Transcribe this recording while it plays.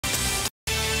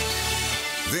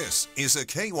This is a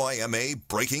KYMA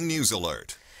breaking news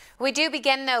alert. We do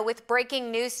begin, though, with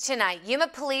breaking news tonight. Yuma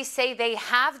police say they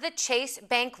have the Chase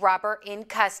bank robber in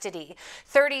custody.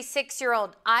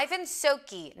 36-year-old Ivan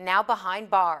Soki now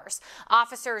behind bars.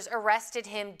 Officers arrested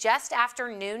him just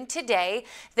after noon today,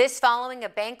 this following a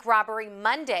bank robbery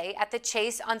Monday at the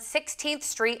Chase on 16th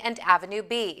Street and Avenue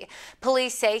B.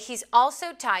 Police say he's also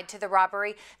tied to the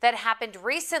robbery that happened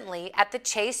recently at the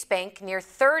Chase Bank near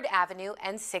 3rd Avenue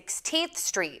and 16th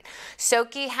Street.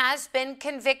 Soki has been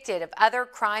convicted of other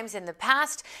crimes in the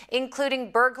past,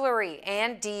 including burglary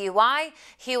and DUI.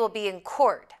 He will be in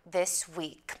court this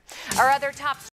week. Our other top